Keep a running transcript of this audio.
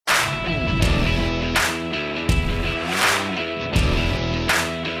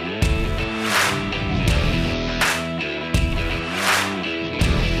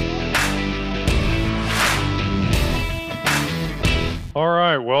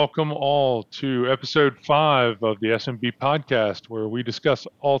right, welcome all to episode 5 of the SMB Podcast, where we discuss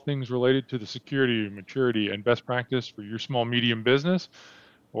all things related to the security, maturity, and best practice for your small medium business,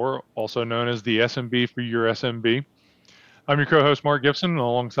 or also known as the SMB for your SMB. I'm your co-host Mark Gibson,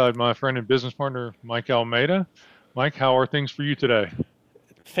 alongside my friend and business partner Mike Almeida. Mike, how are things for you today?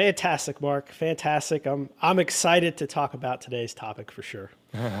 Fantastic, Mark. Fantastic. I'm excited to talk about today's topic for sure.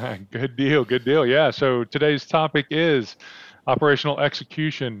 Good deal, good deal. Yeah, so today's topic is operational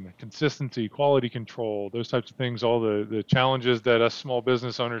execution, consistency, quality control, those types of things, all the challenges that us small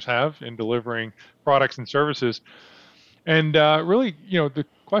business owners have in delivering products and services. And really, the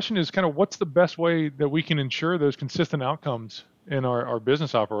question is kind of what's the best way that we can ensure those consistent outcomes in our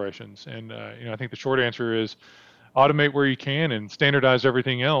business operations? And, I think the short answer is automate where you can and standardize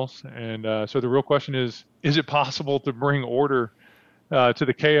everything else. And so the real question is it possible to bring order to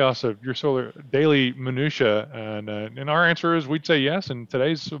the chaos of your solar daily minutia? And our answer is we'd say yes. And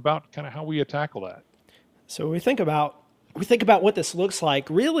today's about kind of how we tackle that. So we think about what this looks like.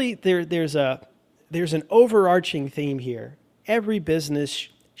 Really, there's an overarching theme here. Every business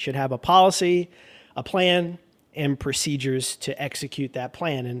should have a policy, a plan, and procedures to execute that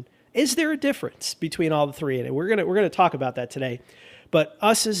plan. And is there a difference between all the three? And we're gonna talk about that today. But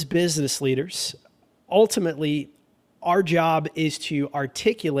us as business leaders, ultimately, our job is to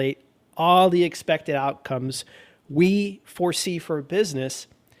articulate all the expected outcomes we foresee for a business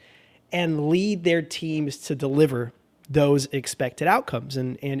and lead their teams to deliver those expected outcomes.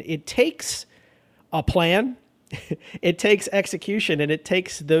 And it takes a plan, it takes execution, and it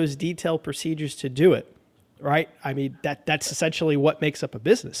takes those detailed procedures to do it, right? I mean, that's essentially what makes up a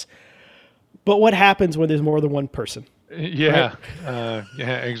business. But what happens when there's more than one person? Right? Yeah,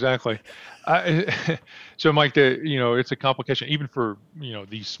 yeah, exactly. So, Mike, it's a complication even for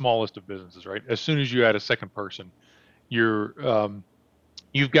the smallest of businesses, right? As soon as you add a second person, you're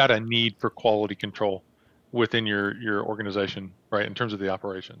you've got a need for quality control within your organization, right? In terms of the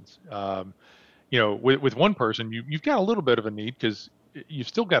operations, with one person, you've got a little bit of a need because you've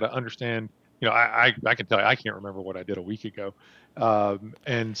still got to understand. I can tell you, I can't remember what I did a week ago,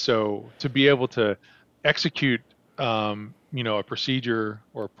 and so to be able to execute a procedure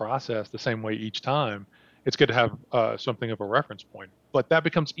or a process the same way each time, it's good to have something of a reference point. But that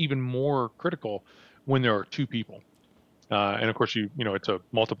becomes even more critical when there are two people. And of course, it's a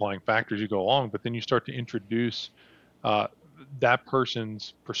multiplying factor as you go along, but then you start to introduce uh, that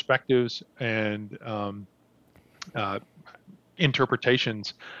person's perspectives and uh,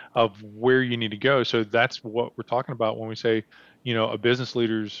 interpretations of where you need to go. So that's what we're talking about when we say, a business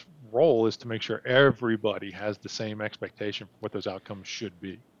leader's role is to make sure everybody has the same expectation for what those outcomes should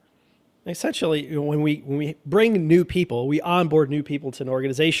be. Essentially, when we bring new people, we onboard new people to an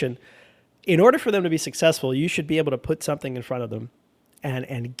organization. In order for them to be successful, you should be able to put something in front of them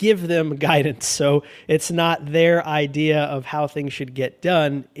and give them guidance. So it's not their idea of how things should get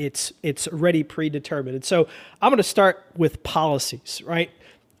done. It's already predetermined. And so I'm going to start with policies, right?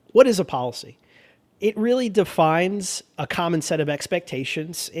 What is a policy? It really defines a common set of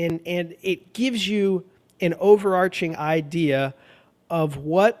expectations, and it gives you an overarching idea of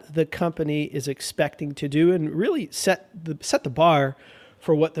what the company is expecting to do and really set the bar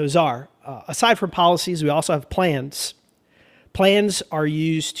for what those are. Aside from policies, we also have plans. Plans are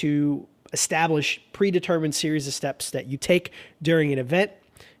used to establish predetermined series of steps that you take during an event,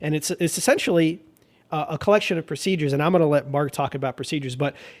 and it's essentially a collection of procedures. And I'm going to let Mark talk about procedures,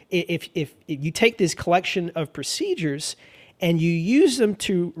 but if you take this collection of procedures and you use them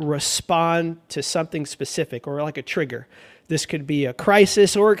to respond to something specific or like a trigger, this could be a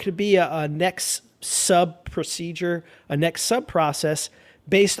crisis or it could be a next sub procedure, a next sub process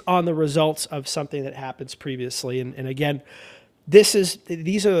based on the results of something that happens previously. And again, these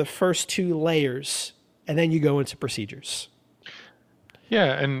are the first two layers, and then you go into procedures.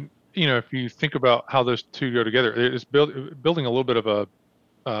 Yeah, and if you think about how those two go together, it's building a little bit of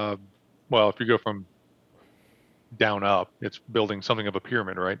a well, if you go from down up, it's building something of a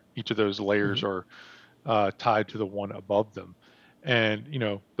pyramid, right? Each of those layers Mhm. are tied to the one above them, and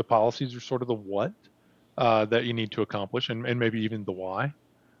the policies are sort of the what that you need to accomplish, and maybe even the why.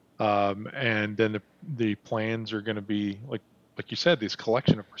 And then the plans are going to be like you said, this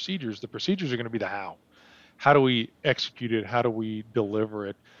collection of procedures. The procedures are going to be the how. How do we execute it? How do we deliver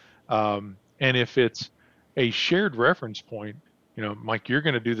it? And if it's a shared reference point, Mike, you're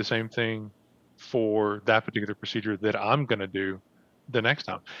going to do the same thing for that particular procedure that I'm going to do the next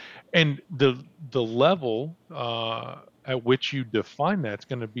time. And the level at which you define that's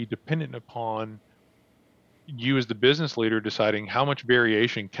going to be dependent upon you as the business leader deciding how much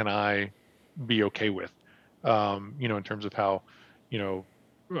variation can I be okay with, in terms of how, you know,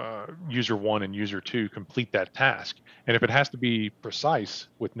 user one and user two complete that task. And if it has to be precise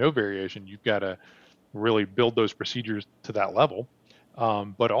with no variation, you've got to really build those procedures to that level.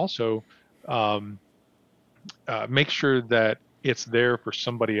 But also um, make sure that it's there for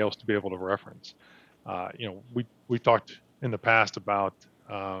somebody else to be able to reference. We talked in the past about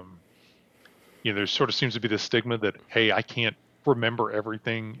there sort of seems to be this stigma that, hey, I can't remember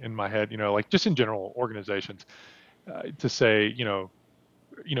everything in my head. Like just in general organizations, to say,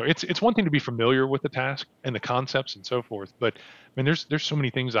 it's one thing to be familiar with the task and the concepts and so forth, but I mean, there's so many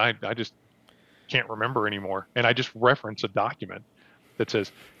things I just can't remember anymore, and I just reference a document that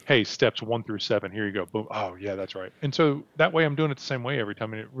says, hey, steps 1 through 7, here you go, boom, oh yeah, that's right. And so that way I'm doing it the same way every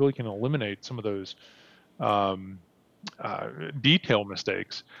time, and it really can eliminate some of those um, detail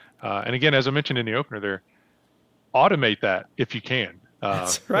mistakes. And again, as I mentioned in the opener there, automate that if you can.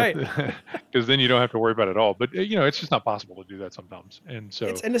 That's right. Because then you don't have to worry about it all. But it's just not possible to do that sometimes. And so,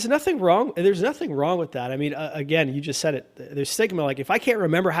 and there's nothing wrong. There's nothing wrong with that. I mean, again, you just said it. There's stigma. Like if I can't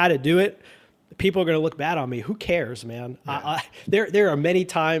remember how to do it, people are going to look bad on me. Who cares, man? Yeah. There are many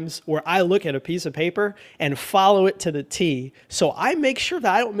times where I look at a piece of paper and follow it to the T. So I make sure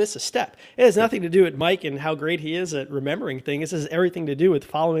that I don't miss a step. It has nothing to do with Mike and how great he is at remembering things. This has everything to do with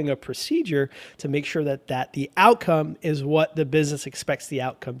following a procedure to make sure that the outcome is what the business expects the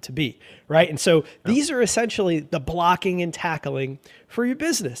outcome to be, right? And so these are essentially the blocking and tackling for your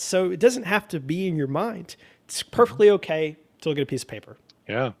business. So it doesn't have to be in your mind. It's perfectly okay to look at a piece of paper.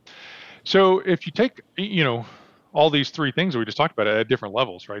 Yeah. So if you take, all these three things that we just talked about at different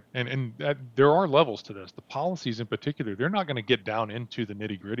levels, right? And there are levels to this. The policies in particular, they're not going to get down into the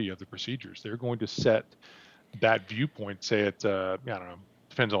nitty gritty of the procedures. They're going to set that viewpoint, say at, I don't know,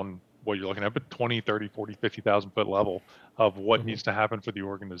 depends on what you're looking at, but 20, 30, 40, 50,000 foot level of what needs to happen for the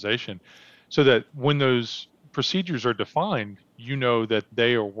organization. So that when those procedures are defined, you know that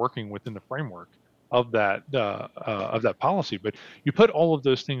they are working within the framework of that policy. But you put all of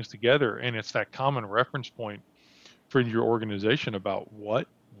those things together, and it's that common reference point for your organization about what,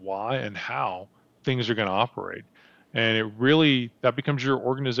 why, and how things are going to operate. And it really, that becomes your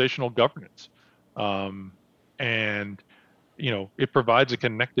organizational governance. And it provides a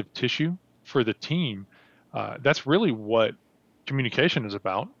connective tissue for the team. That's really what communication is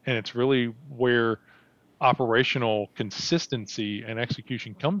about, and it's really where operational consistency and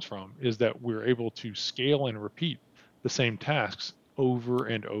execution comes from, is that we're able to scale and repeat the same tasks over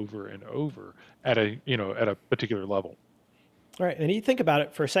and over and over at a particular level. All right. And you think about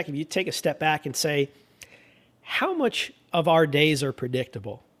it for a second, you take a step back and say, how much of our days are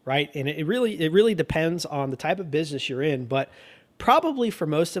predictable, right? And it really depends on the type of business you're in, but probably for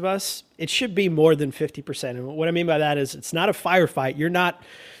most of us, it should be more than 50%. And what I mean by that is it's not a firefight. You're not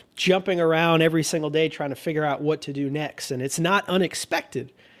jumping around every single day trying to figure out what to do next. And it's not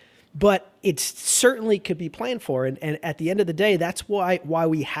unexpected, but it certainly could be planned for. And at the end of the day, that's why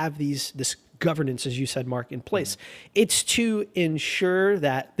we have this governance, as you said, Mark, in place. It's to ensure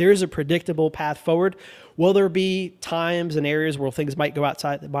that there's a predictable path forward. Will there be times and areas where things might go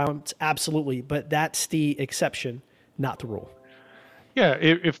outside the bounds? Absolutely. But that's the exception, not the rule. Yeah.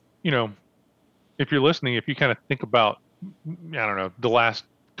 If you're listening, if you kind of think about, I don't know, the last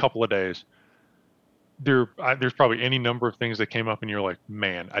couple of days, there's probably any number of things that came up and you're like,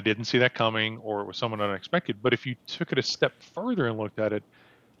 man, I didn't see that coming, or it was somewhat unexpected. But if you took it a step further and looked at it,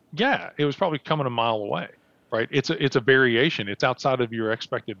 yeah, it was probably coming a mile away, right? It's a variation. It's outside of your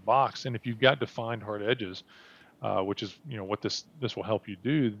expected box. And if you've got defined hard edges, which is what this will help you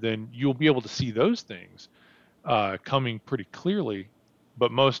do, then you'll be able to see those things coming pretty clearly.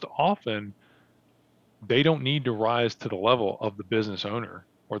 But most often, they don't need to rise to the level of the business owner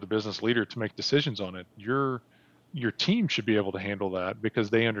or the business leader to make decisions on it. Your team should be able to handle that because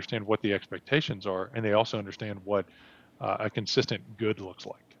they understand what the expectations are, and they also understand what a consistent good looks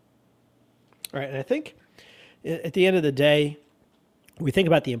like. All right. And I think at the end of the day, we think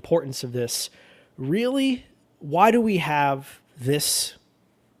about the importance of this. Really, why do we have this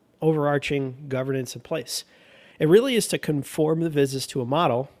overarching governance in place? It really is to conform the business to a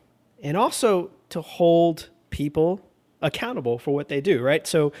model, and also to hold people accountable for what they do, right?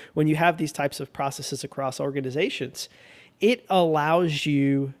 So when you have these types of processes across organizations, it allows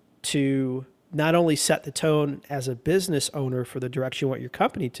you to not only set the tone as a business owner for the direction you want your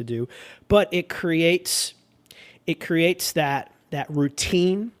company to do, but it creates that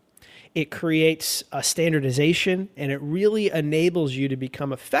routine. It creates a standardization, and it really enables you to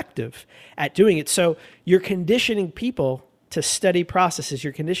become effective at doing it. So you're conditioning people to study processes.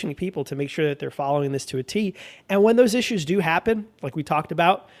 You're conditioning people to make sure that they're following this to a T. And when those issues do happen, like we talked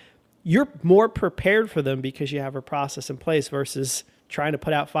about, you're more prepared for them because you have a process in place versus trying to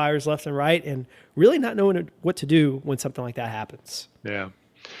put out fires left and right, and really not knowing what to do when something like that happens. Yeah.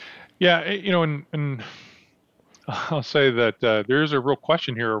 Yeah. And I'll say that there is a real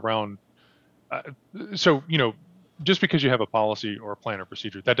question here around. Uh, so, just because you have a policy or a plan or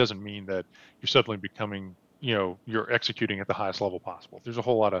procedure, that doesn't mean that you're suddenly becoming, you're executing at the highest level possible. There's a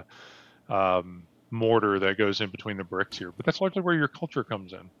whole lot of mortar that goes in between the bricks here, but that's largely where your culture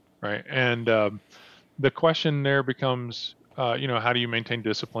comes in, right? And the question there becomes, how do you maintain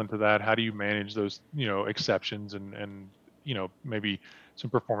discipline to that? How do you manage those, exceptions and maybe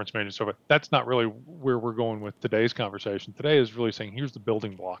some performance management stuff? But that's not really where we're going with today's conversation. Today is really saying, here's the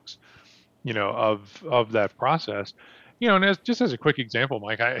building blocks, of that process, and as a quick example,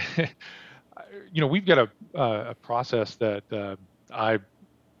 Mike, we've got a process that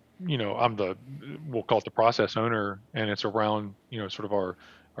we'll call it the process owner, and it's around, sort of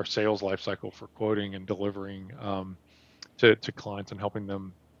our sales life cycle for quoting and delivering to clients and helping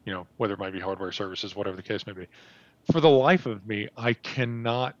them, whether it might be hardware, services, whatever the case may be. For the life of me, I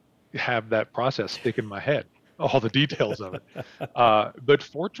cannot have that process stick in my head, all the details of it. But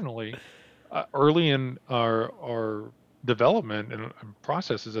fortunately, early in our development and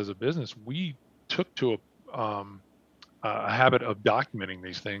processes as a business, we took to a habit of documenting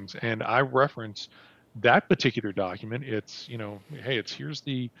these things. And I reference that particular document. It's, hey, here's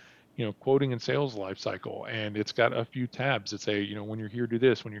the, quoting and sales life cycle. And it's got a few tabs that say, when you're here, do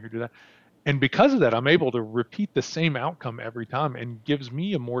this, when you're here, do that. And because of that, I'm able to repeat the same outcome every time, and gives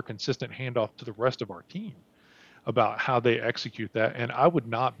me a more consistent handoff to the rest of our team about how they execute that. And I would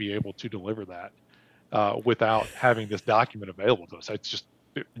not be able to deliver that without having this document available to us.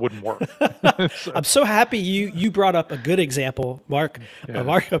 It wouldn't work. So. I'm so happy you brought up a good example, Mark, of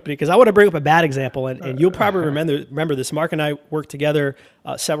our company, because I want to bring up a bad example, and you'll probably remember this. Mark and I worked together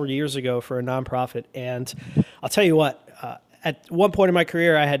several years ago for a nonprofit, and I'll tell you what, at one point in my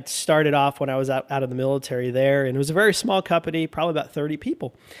career, I had started off when I was out of the military there, and it was a very small company, probably about 30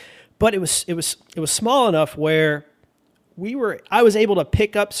 people. But it was small enough where I was able to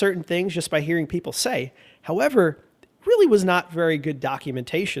pick up certain things just by hearing people say. However, really was not very good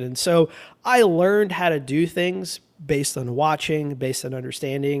documentation. And so I learned how to do things based on watching, based on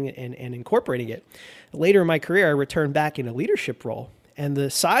understanding, and incorporating it. Later in my career, I returned back in a leadership role, and the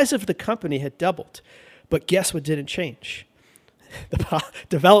size of the company had doubled. But guess what didn't change?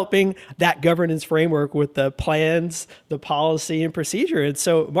 Developing that governance framework with the plans, the policy, and procedure. And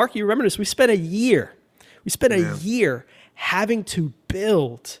so, Mark, you remember this, we spent a year having to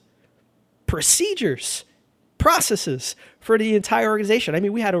build procedures, processes for the entire organization. I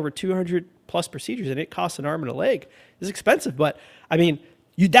mean, we had over 200 plus procedures, and it costs an arm and a leg. It's expensive, but I mean,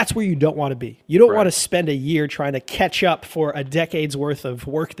 that's where you don't want to be. You don't want to spend a year trying to catch up for a decade's worth of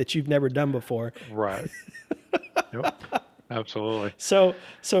work that you've never done before. Right. Yep. Absolutely. So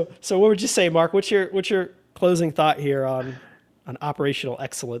what would you say, Mark? What's your closing thought here on operational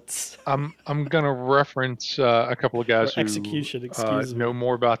excellence? I'm going to reference a couple of guys who know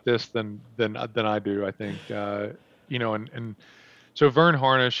more about this than I do, I think. And so Vern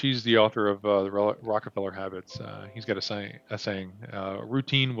Harnish, he's the author of the Rockefeller Habits. He's got a saying,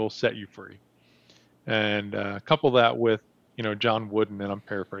 routine will set you free. And couple that with, John Wooden, and I'm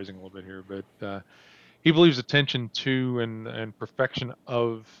paraphrasing a little bit here, but he believes attention to and perfection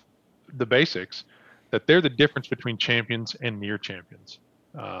of the basics, that they're the difference between champions and near champions.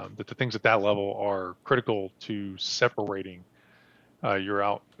 That the things at that level are critical to separating your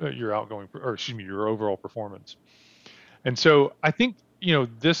overall performance. And so I think,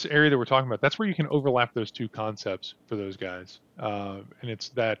 this area that we're talking about, that's where you can overlap those two concepts for those guys. And it's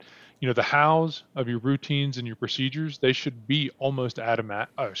that, the hows of your routines and your procedures, they should be almost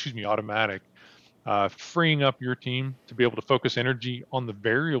automatic. Freeing up your team to be able to focus energy on the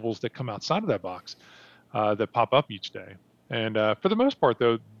variables that come outside of that box that pop up each day. And for the most part,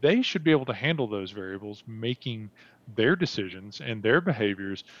 though, they should be able to handle those variables, making their decisions and their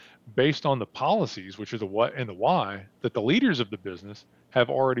behaviors based on the policies, which are the what and the why, that the leaders of the business have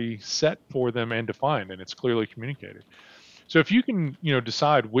already set for them and defined, and it's clearly communicated. So if you can,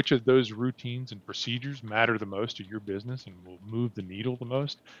 decide which of those routines and procedures matter the most to your business and will move the needle the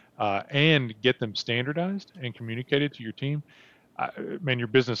most, and get them standardized and communicated to your team, your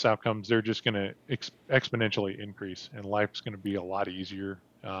business outcomes, they're just going to exponentially increase, and life's going to be a lot easier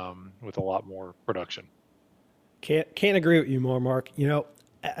with a lot more production. Can't agree with you more, Mark.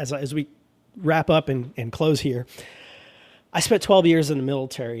 As we wrap up and close here, I spent 12 years in the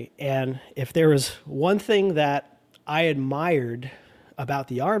military, and if there was one thing that I admired about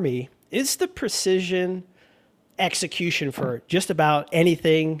the Army, is the precision execution for just about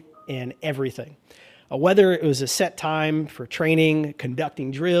anything and everything. Whether it was a set time for training,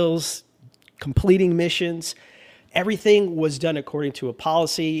 conducting drills, completing missions, everything was done according to a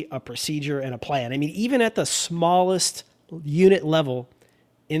policy, a procedure, and a plan. I mean, even at the smallest unit level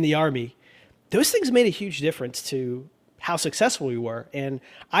in the Army, those things made a huge difference to how successful we were. And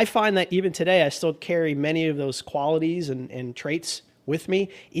I find that even today, I still carry many of those qualities and traits with me,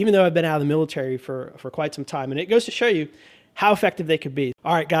 even though I've been out of the military for quite some time. And it goes to show you how effective they could be.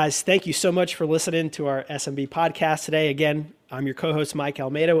 All right, guys, thank you so much for listening to our SMB podcast today. Again, I'm your co-host, Mike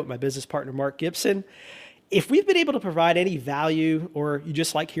Almeida, with my business partner, Mark Gibson. If we've been able to provide any value, or you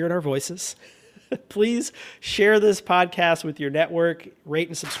just like hearing our voices, please share this podcast with your network, rate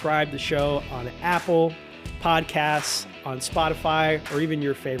and subscribe the show on Apple Podcasts, on Spotify, or even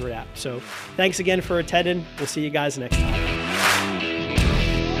your favorite app. So thanks again for attending. We'll see you guys next time.